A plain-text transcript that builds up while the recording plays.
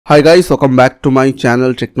Hi guys, welcome back to my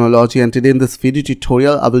channel Technology, and today in this video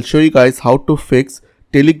tutorial I will show you guys how to fix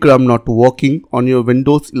Telegram not working on your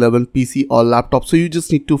Windows 11 PC or laptop. So you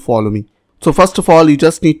just need to follow me. So first of all, you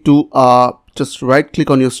just need to just right click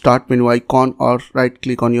on your start menu icon or right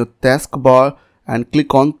click on your taskbar and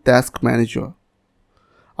click on Task Manager.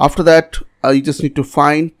 After that you just need to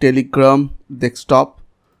find Telegram desktop.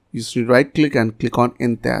 You just need to right click and click on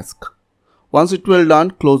In Task. Once it will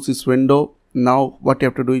done, close this window. Now what you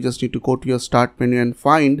have to do, you just need to go to your start menu and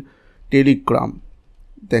find Telegram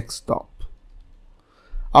desktop.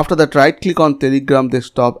 After that, right click on Telegram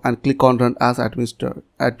desktop and click on Run as administrator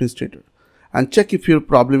and check if your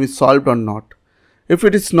problem is solved or not. If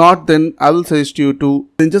it is not, then I will suggest you to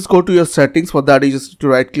just go to your settings. For that, you just need to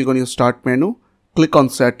right click on your start menu, click on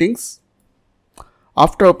settings.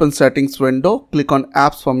 After open settings window, click on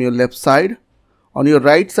apps from your left side. On your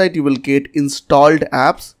right side, you will get installed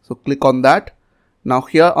apps. So click on that. Now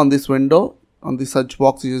here on this window, on the search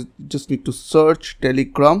box, you just need to search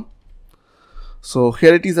Telegram. So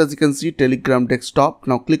here it is, as you can see, Telegram desktop.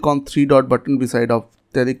 Now click on three dot button beside of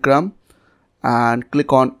Telegram and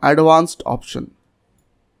click on advanced option.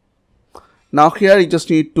 Now here you just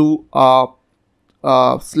need to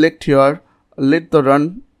select here, let the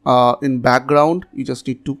run in background. You just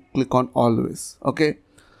need to click on always. Okay.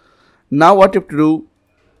 Now what you have to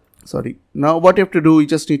do, you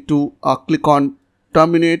just need to click on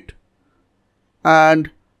terminate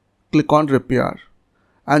and click on repair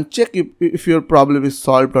and check if your problem is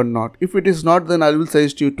solved or not. If it is not, then I will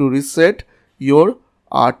suggest you to reset your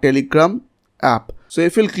Telegram app. So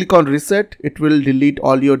if you click on reset, it will delete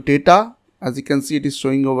all your data. As you can see, it is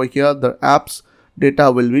showing over here, the app's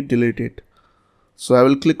data will be deleted. So I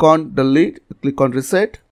will click on delete, click on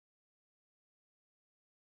reset.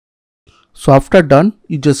 So after done,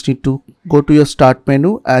 you just need to go to your start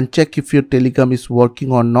menu and check if your Telegram is working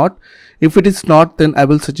or not. If it is not, then I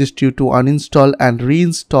will suggest you to uninstall and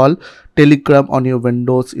reinstall Telegram on your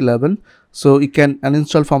Windows 11. So you can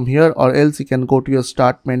uninstall from here, or else you can go to your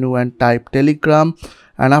start menu and type Telegram,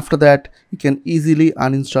 and after that you can easily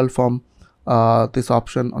uninstall from this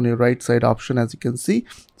option on your right side option, as you can see.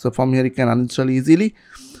 So from here you can uninstall easily.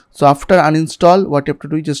 So after uninstall, what you have to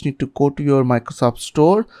do, you just need to go to your Microsoft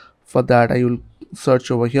Store. For that, I will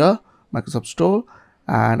search over here Microsoft Store,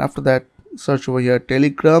 and after that search over here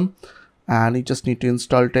Telegram, and you just need to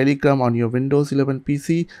install Telegram on your Windows 11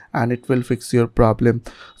 PC and it will fix your problem.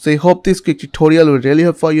 So I hope this quick tutorial will really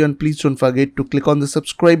help for you, and please don't forget to click on the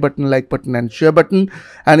subscribe button, like button and share button.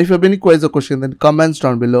 And if you have any questions or questions, then comments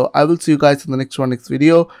down below. I will see you guys in the next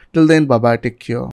video. Till then, bye bye, take care.